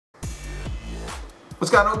What's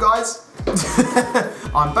going on, guys?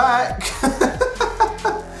 I'm back.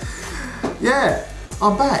 Yeah,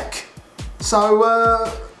 I'm back.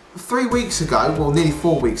 So 3 weeks ago, well nearly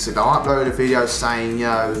 4 weeks ago, I uploaded a video saying, you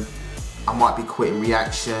know, I might be quitting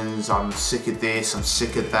reactions, I'm sick of this, I'm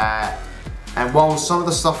sick of that. And while some of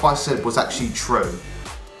the stuff I said was actually true,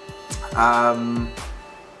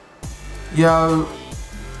 you know,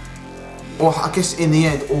 well, I guess in the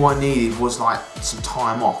end all I needed was like some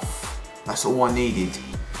time off. That's all I needed.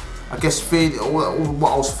 I guess what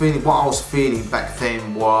I was feeling back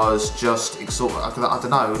then was just exhausted. I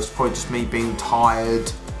don't know, it was probably just me being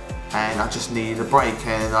tired and I just needed a break,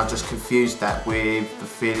 and I just confused that with the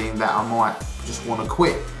feeling that I might just want to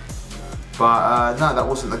quit. But no, that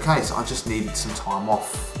wasn't the case. I just needed some time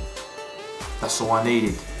off. That's all I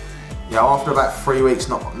needed. You know, after about 3 weeks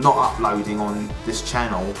not uploading on this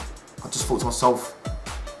channel, I just thought to myself,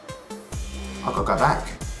 I've got to go back.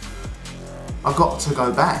 I've got to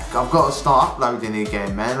go back. I've got to start uploading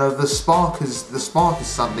again, man. The spark is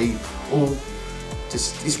suddenly all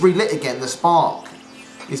just, it's relit again. The spark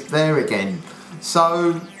is there again.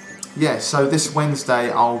 So yeah, so this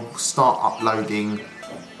Wednesday I'll start uploading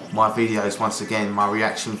my videos once again, my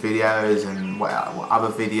reaction videos and other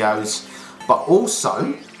videos. But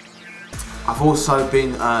also, I've also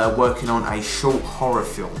been working on a short horror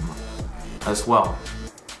film as well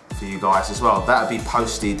for you guys as well. That'll be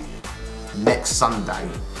posted next Sunday,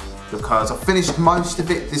 because I finished most of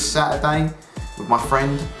it this Saturday with my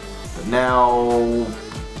friend, but now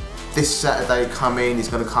this Saturday coming, he's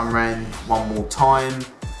going to come around one more time,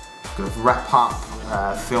 going to wrap up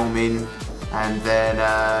filming, and then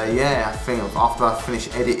yeah, I think after I finish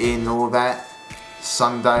editing and all that,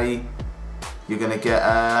 Sunday you're going to get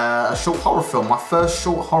a short horror film, my first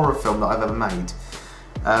short horror film that I've ever made.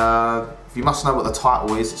 If you must know what the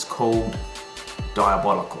title is, it's called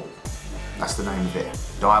Diabolical. That's the name of it,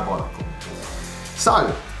 Diabolical.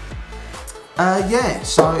 So, yeah,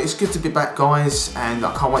 so it's good to be back, guys, and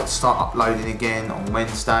I can't wait to start uploading again on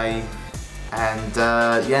Wednesday. And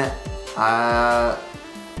yeah,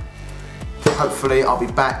 hopefully I'll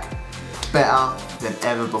be back better than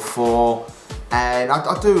ever before. And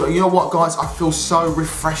I do, you know what, guys, I feel so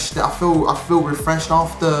refreshed. I feel refreshed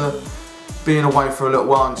after being away for a little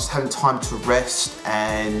while and just having time to rest.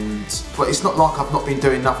 But it's not like I've not been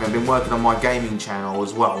doing nothing. I've been working on my gaming channel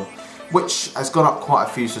as well, which has gone up quite a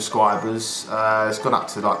few subscribers. It's gone up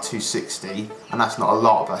to like 260, and that's not a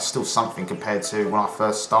lot, but it's still something compared to when I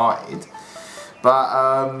first started. But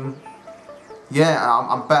yeah,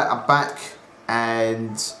 I'm back,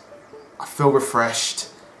 and I feel refreshed,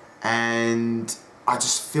 and I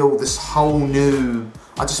just feel this whole new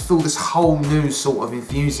sort of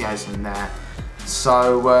enthusiasm there.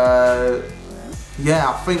 So yeah,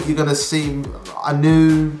 I think you're gonna see a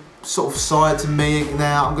new sort of side to me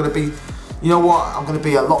now. I'm gonna be, you know what, I'm gonna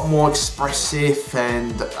be a lot more expressive,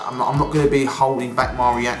 and I'm not gonna be holding back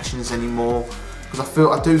my reactions anymore, because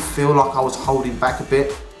I do feel like I was holding back a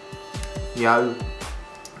bit. You know,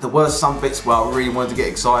 there were some bits where I really wanted to get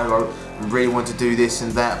excited, I really wanted to do this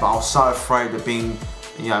and that, but I was so afraid of being,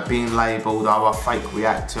 you know, being labelled a fake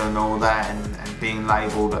reactor and all that, and being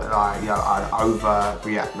labelled that you know, I'd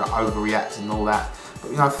overreact and all that.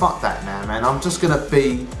 But you know, fuck that now, man. I'm just gonna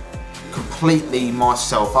be completely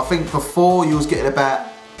myself. I think before you was getting about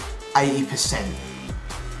 80%,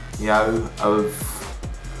 you know,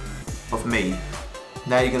 of me.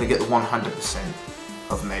 Now you're gonna get the 100%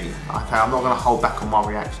 of me. Okay, I'm not gonna hold back on my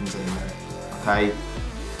reactions anymore. Okay,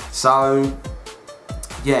 so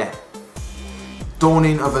yeah,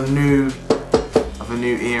 dawning of a new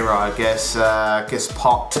era, I guess.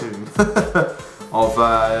 Part 2 of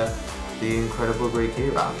the incredible Greek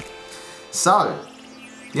era. So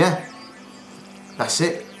yeah, that's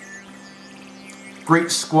it. Greek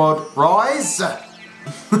squad rise.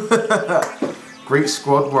 Greek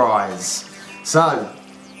squad rise. So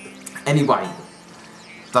anyway,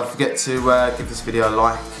 don't forget to give this video a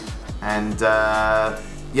like, and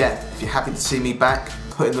yeah, if you're happy to see me back,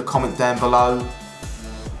 put in the comment down below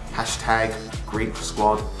hashtag Greek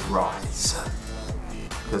squad rise,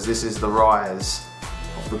 because this is the rise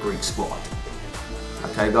of the Greek squad.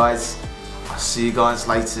 Okay, guys, I'll see you guys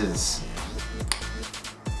later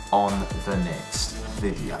on the next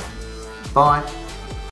video. Bye.